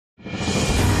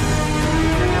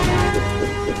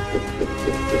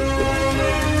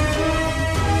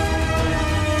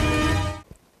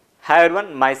Hi everyone,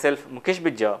 myself Mukesh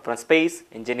Bijja from Space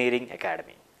Engineering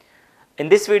Academy. In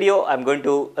this video, I am going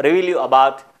to reveal you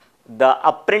about the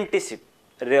apprenticeship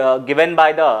given by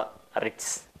the Rites.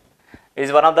 It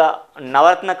is one of the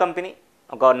Navaratna company.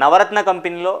 ఒక నవరత్న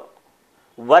కంపెనీలో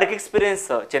work experience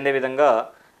చెందే విధంగా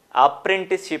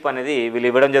apprenticeship అనేది వీళ్ళు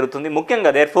ఇవ్వడం జరుగుతుంది.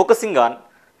 ముఖ్యంగా they are focusing on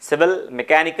civil,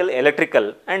 mechanical,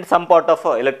 electrical and some part of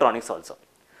electronics also.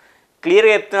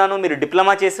 క్లియర్గా చెప్తున్నాను, మీరు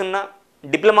డిప్లొమా చేస్తున్న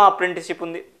డిప్లొమా అప్రెంటిస్షిప్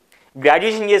ఉంది,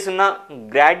 గ్రాడ్యుయేషన్ చేస్తున్న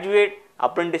గ్రాడ్యుయేట్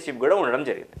అప్రెంటిస్షిప్ కూడా ఉండడం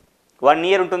జరిగింది. 1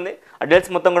 year ఉంటుంది.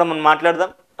 అడల్ట్స్ మొత్తం కూడా మనం మాట్లాడదాం.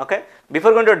 Okay,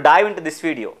 before going to dive into this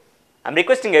video, I'm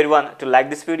requesting everyone to like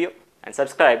this video and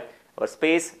subscribe our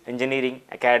space engineering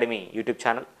academy YouTube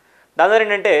channel. దాని ద్వారా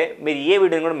ఏంటంటే మీరు ఏ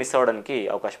వీడియోని కూడా మిస్ అవ్వడానికి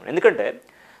అవకాశం ఉంది. ఎందుకంటే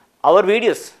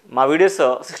మా వీడియోస్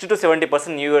 60 to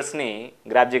 70% వ్యూవర్స్ని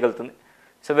గ్రాప్ చేయగలుగుతుంది.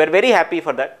 So we are very happy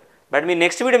for that. But me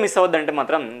next video miss అవ్వద్దంటే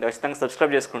మాత్రం ఖచ్చితంగా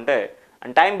సబ్స్క్రైబ్ చేసుకుంటే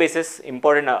and time basis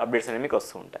important updates అనేవి మీకు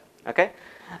వస్తూ ఉంటాయి. Okay,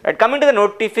 right, coming to the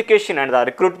notification and the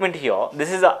recruitment here.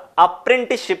 This is the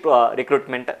apprenticeship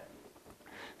recruitment.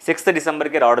 6th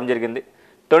Decemberకి రావడం జరిగింది.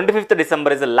 25th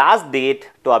December is the last date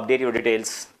to update your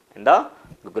details in the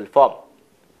Google form.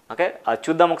 Okay,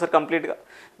 చూద్దాం ఒకసారి కంప్లీట్గా.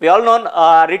 We all know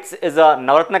Rites is a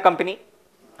Navaratna company.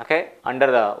 Okay,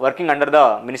 working under the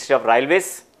Ministry of Railways.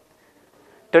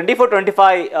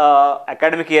 24-25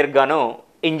 academic year గాను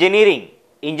engineering,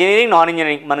 non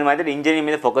engineering, మనం అయితే engineering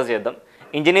మీద focus చేద్దాం.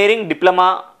 Engineering diploma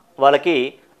వాళ్ళకి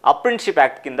apprenticeship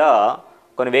act కింద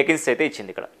కొన్ని వేకెన్సీస్ అయితే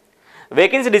ఇచ్చింది. ఇక్కడ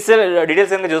వేకెన్సీ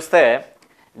డీటెయిల్స్ కనుక చూస్తే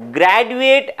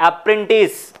graduate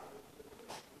apprentice,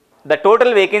 the total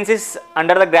vacancies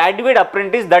under the graduate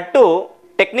apprentice, that too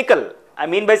technical, I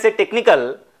mean by say technical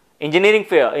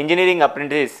engineering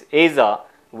apprentice is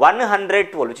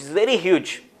 112, which is very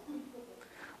huge,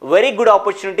 very good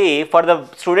opportunity for the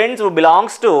students who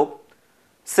belongs to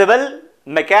civil,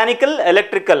 mechanical,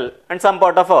 electrical and some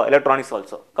part of electronics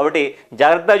also. కాబట్టి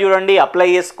జాగ్రత్తగా చూడండి, apply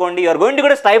చేసుకోండి. you are going to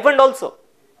get a stipend also.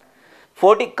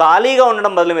 40 ఖాళీగా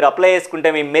ఉండడం బదులు మీరు apply చేసుకుంటే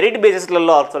మీ merit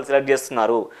బేసిస్లలో also select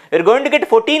చేస్తున్నారు. You're going to get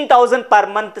 14,000 per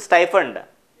month stipend.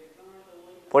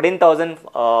 14,000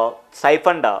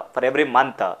 stipend for every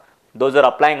month. Those are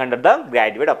applying under the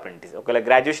graduate apprentice. ఒకవేళ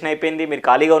graduation అయిపోయింది, మీరు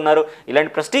ఖాళీగా ఉన్నారు,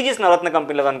 ఇలాంటి ప్రెస్టీజియస్ నవరత్న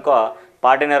కంపెనీలో కనుక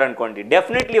పార్ట్ అయినారు అనుకోండి,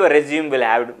 definitely your resume will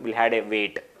had a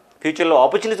wait. ఫ్యూచర్లో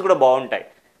ఆపర్చునిటీస్ కూడా బాగుంటాయి.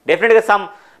 డెఫినెట్గా some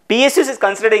PSUs is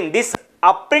considering this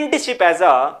apprenticeship as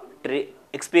a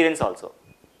experience also.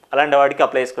 అలాంటి వాటికి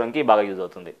అప్లై చేసుకోవడానికి బాగా యూజ్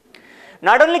అవుతుంది.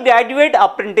 Not only graduate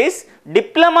apprentice,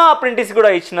 diploma apprentice కూడా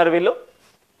ఇచ్చినారు వీళ్ళు.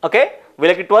 ఓకే,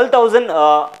 వీళ్ళకి 12,000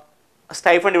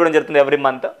 స్టైఫండ్ ఇవ్వడం జరుగుతుంది every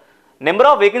month. Number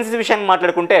of vacancies విషయాన్ని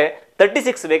మాట్లాడుకుంటే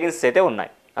 36 వేకెన్సీస్ అయితే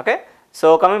ఉన్నాయి. Okay, so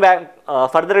coming back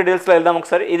further డీటెయిల్స్లో వెళ్దాం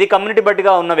ఒకసారి. ఇది కమ్యూనిటీ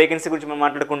బట్టిగా ఉన్న వేకెన్సీ గురించి మనం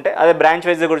మాట్లాడుకుంటే అదే బ్రాంచ్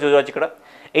వైజ్గా కూడా చూడవచ్చు. ఇక్కడ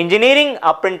ఇంజనీరింగ్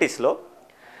అప్రెంటిస్లో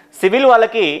సివిల్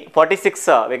వాళ్ళకి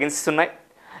 46 వేకెన్సీస్ ఉన్నాయి,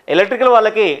 ఎలక్ట్రికల్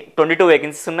వాళ్ళకి 22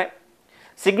 వేకెన్సీస్ ఉన్నాయి,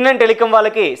 సిగ్నల్ అండ్ టెలికాం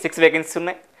వాళ్ళకి 6 వేకెన్సీస్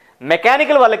ఉన్నాయి,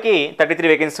 మెకానికల్ వాళ్ళకి 33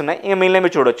 వేకెన్సీస్ ఉన్నాయి. ఇంకా మిగిలిన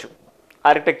మీరు చూడొచ్చు.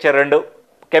 Architecture 2,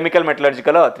 chemical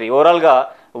metallurgical 3. ఓవరాల్గా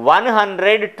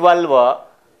 112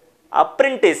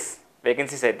 అప్రెంటిస్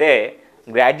వేకెన్సీస్ అయితే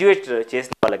గ్రాడ్యుయేట్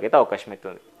చేసిన వాళ్ళకైతే అవకాశం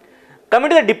అవుతుంది.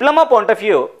 Coming to the diploma point of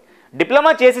view,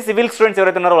 diploma చేసి సివిల్ స్టూడెంట్స్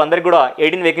ఎవరైతే ఉన్నారో వాళ్ళందరికీ కూడా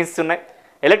 18 వేకెన్సీస్ ఉన్నాయి,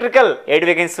 ఎలక్ట్రికల్ 8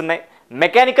 వేకెన్సీస్ ఉన్నాయి,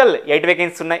 మెకానికల్ 8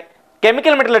 వేకెన్సీస్ ఉన్నాయి,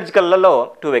 కెమికల్ మెటలర్జికల్లో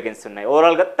 2 వేకెన్సీస్ ఉన్నాయి.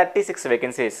 ఓవరాల్గా 36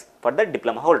 vacancies for the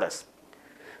diploma holders.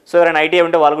 So ఎవరైనా ఐటీఐ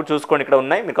ఉంటే వాళ్ళు కూడా చూసుకోండి, ఇక్కడ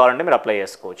ఉన్నాయి, మీకు కావాలంటే మీరు అప్లై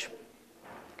చేసుకోవచ్చు.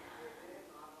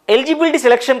 ఎలిజిబిలిటీ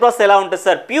సెలక్షన్ ప్రాసెస్ ఎలా ఉంటుంది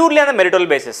sir? Purely on the marital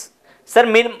basis. Sir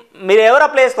మీరు ఎవరు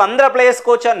అప్లై చేసుకో, అందరూ అప్లై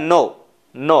చేసుకోవచ్చా?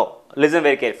 No, listen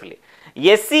very carefully.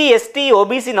 SC, ST,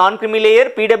 OBC, non క్రిమి layer,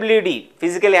 PWD,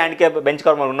 physical handicap, bench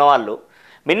కార్మర్ ఉన్న వాళ్ళు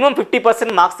మినిమం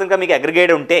 50% మార్క్స్ కనుక మీకు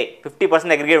అగ్రిగేట్ ఉంటే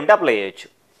 50% అగ్రిగేట్ ఉంటే అప్లై చేయొచ్చు.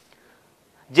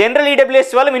 జనరల్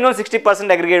ఈడబ్ల్యూఎస్ వాళ్ళు మినిమం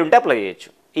 60% అగ్రిగేట్ ఉంటే అప్లై చేయొచ్చు.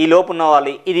 ఈ లోపు ఉన్న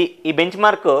వాళ్ళు, ఈ బెంచ్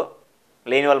మార్క్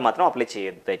లేని వాళ్ళు మాత్రం అప్లై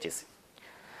చేయొద్దు దయచేసి.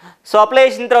 సో అప్లై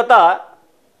చేసిన తర్వాత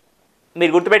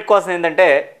మీరు గుర్తుపెట్టుకోవాల్సింది ఏంటంటే,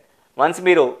 వన్స్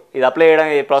మీరు ఇది అప్లై చేయడం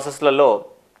ఈ ప్రాసెస్లలో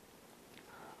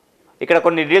ఇక్కడ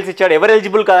కొన్ని డీటెయిల్స్ ఇచ్చాడు. ఎవరు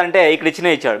ఎలిజిబుల్ కాదంటే ఇక్కడ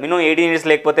ఇచ్చాడు. మినిమం 18 years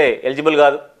లేకపోతే ఎలిజిబుల్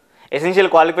కాదు, ఎసెన్షియల్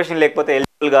క్వాలిఫికేషన్ లేకపోతే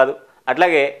ఎలిజిబుల్ కాదు.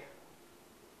 అట్లాగే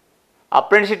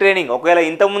అప్రెంటిస్షిప్ ట్రైనింగ్, ఒకవేళ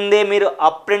ఇంతకుముందే మీరు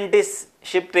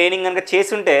అప్రెంటిస్షిప్ ట్రైనింగ్ కనుక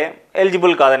చేసుంటే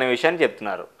ఎలిజిబుల్ కాదనే విషయాన్ని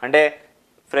చెప్తున్నారు. అంటే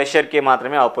ఫ్రెషర్కి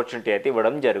మాత్రమే ఆపర్చునిటీ అయితే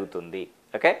ఇవ్వడం జరుగుతుంది.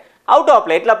 ఓకే, హౌ టు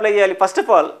అప్లై, ఎట్లా అప్లై చేయాలి? First of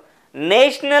all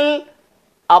national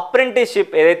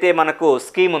apprenticeship ఏదైతే మనకు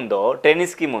స్కీమ్ ఉందో,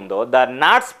 ట్రైనింగ్ స్కీమ్ ఉందో, దాని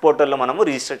నాట్స్ పోర్టల్లో మనము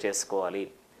రిజిస్టర్ చేసుకోవాలి.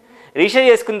 రిజిస్టర్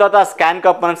చేసుకున్న తర్వాత స్కాన్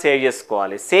కాపీ మనం సేవ్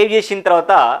చేసుకోవాలి. సేవ్ చేసిన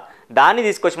తర్వాత దాన్ని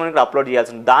తీసుకొచ్చి మనం ఇక్కడ అప్లోడ్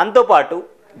చేయాల్సి ఉంది.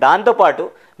 దాంతోపాటు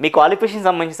మీ క్వాలిఫికేషన్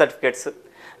సంబంధించిన సర్టిఫికేట్స్,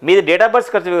 మీది date of birth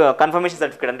confirmation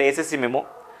certificate అంటే ఎస్ఎస్సి మెమో,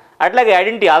 అట్లాగే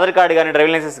ఐడెంటిటీ ఆధార్ కార్డు కానీ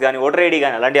డ్రైవింగ్ లైసెన్స్ కానీ ఓటర్ ఐడి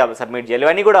కానీ అలాంటివి సబ్మిట్ చేయాలి.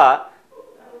 ఇవన్నీ కూడా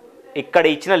ఇక్కడ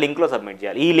ఇచ్చిన లింక్లో సబ్మిట్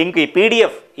చేయాలి. ఈ లింక్ ఈ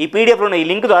పీడిఎఫ్లో ఉన్న ఈ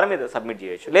లింక్ ద్వారా మీరు సబ్మిట్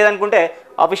చేయొచ్చు. లేదనుకుంటే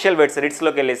అఫీషియల్ వెబ్సైట్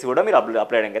రిట్స్లోకి వెళ్ళేసి కూడా మీరు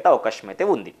అప్లై చేయడానికి అయితే అవకాశం అయితే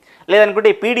ఉంది. లేదనుకుంటే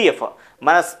ఈ పీడిఎఫ్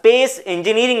మన స్పేస్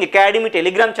ఇంజనీరింగ్ అకాడమీ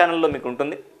టెలిగ్రామ్ ఛానల్లో మీకు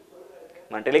ఉంటుంది.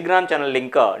 మన టెలిగ్రామ్ ఛానల్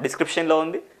లింక్ డిస్క్రిప్షన్లో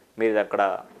ఉంది. మీరు అక్కడ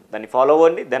దాన్ని ఫాలో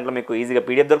అవ్వండి. దాంట్లో మీకు ఈజీగా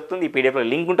పీడిఎఫ్ దొరుకుతుంది. ఈ పీడిఎఫ్లో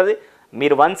లింక్ ఉంటుంది.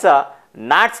 మీరు వన్స్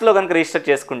నాట్స్లో కనుక రిజిస్టర్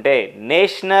చేసుకుంటే,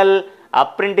 నేషనల్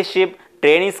అప్రెంటిస్షిప్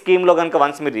ట్రైనింగ్ స్కీమ్లో కనుక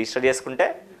వన్స్ మీరు రిజిస్టర్ చేసుకుంటే,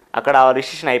 అక్కడ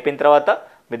రిజిస్ట్రేషన్ అయిపోయిన తర్వాత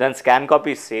మీరు దాని స్కాన్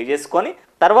కాపీ సేవ్ చేసుకొని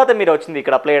తర్వాత మీరు వచ్చింది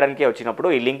ఇక్కడ అప్లై చేయడానికి వచ్చినప్పుడు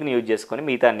ఈ లింక్ని యూజ్ చేసుకొని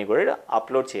మిగతా అన్ని కూడా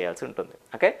అప్లోడ్ చేయాల్సి ఉంటుంది.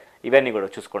 ఓకే, ఇవన్నీ కూడా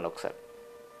చూసుకోండి ఒకసారి.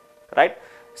 రైట్,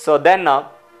 సో దెన్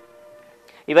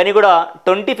ఇవన్నీ కూడా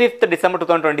 25th December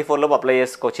 2024 అప్లై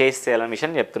చేసేయాలని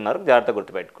విషయం చెప్తున్నారు. జాగ్రత్తగా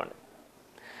గుర్తుపెట్టుకోండి.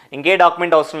 ఇంకే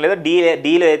డాక్యుమెంట్ అవసరం లేదు.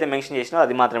 డీలో అయితే మెన్షన్ చేసినారో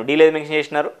అది మాత్రం, డీలో అయితే మెన్షన్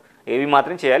చేసినారు ఏవి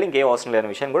మాత్రం చేయాలి, ఇంకేం అవసరం లేని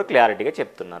విషయం కూడా క్లారిటీగా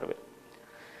చెప్తున్నారు.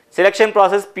 Selection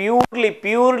process purely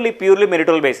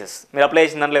marital basis. మీరు అప్లై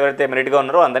చేసిన దాంట్లో ఎవరైతే మెరిట్గా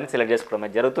ఉన్నారో అందరినీ సెలెక్ట్ చేసుకోవడం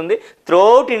అయితే జరుగుతుంది.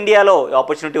 త్రూఅవుట్ ఇండియాలో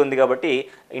ఆపర్చునిటీ ఉంది కాబట్టి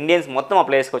ఇండియన్స్ మొత్తం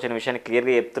అప్లై చేసుకోవచ్చు అనే విషయాన్ని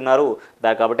క్లియర్గా చెప్తున్నారు.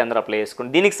 కాబట్టి అందరూ అప్లై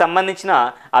చేసుకోండి. దీనికి సంబంధించిన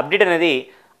అప్డేట్ అనేది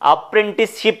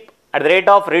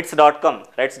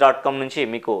apprenticeship@rites.com నుంచి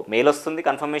మీకు మెయిల్ వస్తుంది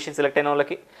కన్ఫర్మేషన్ సెలెక్ట్ అయిన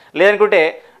వాళ్ళకి. లేదనుకుంటే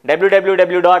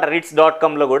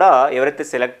www.rites.comలో కూడా ఎవరైతే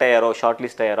సెలెక్ట్ అయ్యారో షార్ట్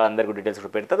లిస్ట్ అయ్యారో అందరికీ డీటెయిల్స్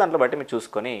కూడా పెడితే దాంట్లో బట్టి మీరు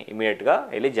చూసుకొని ఇమీడియట్గా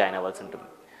వెళ్ళి జాయిన్ అవ్వాల్సి ఉంటుంది.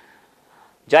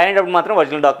 జాయిన్ అయ్యేటప్పుడు మాత్రం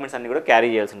ఒరిజినల్ డాక్యుమెంట్స్ అన్ని కూడా క్యారీ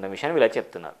చేయాల్సి ఉంటుంది విషయాన్ని వీళ్ళు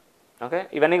చెప్తున్నారు. ఓకే,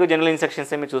 ఇవన్నీ జనరల్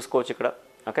ఇన్స్ట్రక్షన్స్ మీరు చూసుకోవచ్చు ఇక్కడ.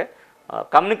 Okay,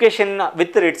 communication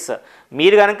with writs.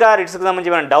 మీరు కనుక రిట్స్కి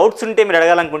సంబంధించి ఏమైనా డౌట్స్ ఉంటే మీరు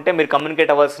అడగాలనుకుంటే మీరు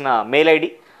కమ్యూనికేట్ అవ్వాల్సిన మెయిల్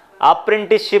ఐడి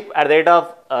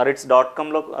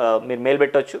apprenticeship@rites.comలో మీరు మెయిల్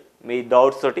పెట్టవచ్చు మీ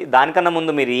డౌట్స్ తోటి. దానికన్నా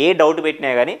ముందు మీరు ఏ డౌట్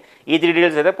పెట్టినా కానీ ఈ 3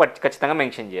 డీటెయిల్స్ అయితే ఖచ్చితంగా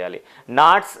మెన్షన్ చేయాలి.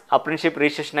 నాట్స్ అప్రెంటిస్షిప్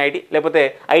రిజిస్ట్రేషన్ ఐడి, లేకపోతే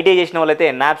ఐటీఐ చేసిన వాళ్ళైతే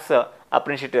naps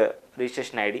apprenticeship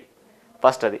registration ID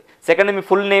first అది. Second me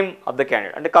full name of the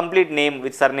candidate, అంటే కంప్లీట్ నేమ్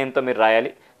విత్ సర్ నేమ్తో మీరు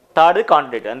రాయాలి. థర్డ్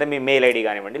కాంటాక్ట్, అంటే మీ మెయిల్ ఐడి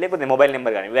కానివ్వండి లేకపోతే మొబైల్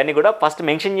నెంబర్ కానివ్వండి, ఇవన్నీ కూడా ఫస్ట్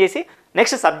మెన్షన్ చేసి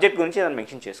నెక్స్ట్ సబ్జెక్ట్ గురించి ఏదైనా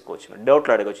మెన్షన్ చేసుకోవచ్చు.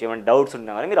 డౌట్లు అడగవచ్చు, ఏమైనా డౌట్స్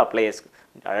ఉన్నా కానీ మీరు అప్లై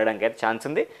అడగడానికి అయితే ఛాన్స్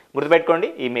ఉంది. గుర్తుపెట్టుకోండి,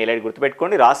 ఈ మెయిల్ ఐడి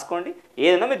గుర్తుపెట్టుకోండి, రాసుకోండి,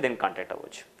 ఏదైనా మీరు దీన్ని కాంటాక్ట్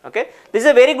అవ్వచ్చు. Okay, this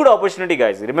is a very good opportunity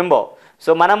guys, remember. So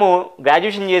మనము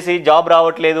గ్రాడ్యుయేషన్ చేసి జాబ్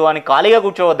రావట్లేదు అని ఖాళీగా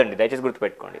కూర్చోవద్దండి, దయచేసి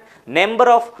గుర్తుపెట్టుకోండి.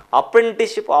 నెంబర్ ఆఫ్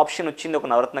అప్రెంటిస్షిప్ ఆప్షన్ వచ్చింది ఒక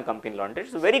నవరత్న కంపెనీలో అంటే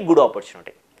it's very good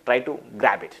opportunity. Try to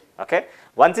grab it. Okay,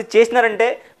 once ఇది చేసినారంటే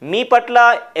మీ పట్ల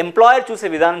ఎంప్లాయర్ చూసే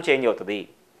విధానం చేంజ్ అవుతుంది.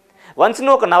 వన్స్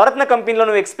నువ్వు ఒక నవరత్న కంపెనీలో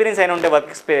నువ్వు ఎక్స్పీరియన్స్ అయినా ఉంటే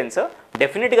వర్క్ ఎక్స్పీరియన్స్,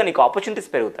 డెఫినెట్గా నీకు ఆపర్చునిటీస్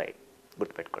పెరుగుతాయి,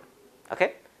 గుర్తుపెట్టుకోండి. Okay,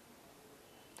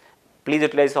 please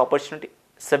utilise opportunity.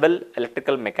 Civil,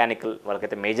 electrical, mechanical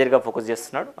వాళ్ళకైతే మేజర్గా ఫోకస్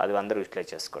చేస్తున్నాడు, అది అందరూ యూటిలైజ్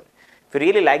చేసుకోండి. If you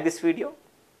really like this video,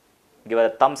 give a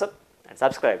Thums up and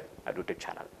subscribe our YouTube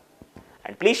channel.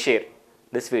 And please share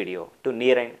this video to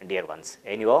near and dear ones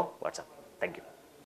in your WhatsApp. Thank you.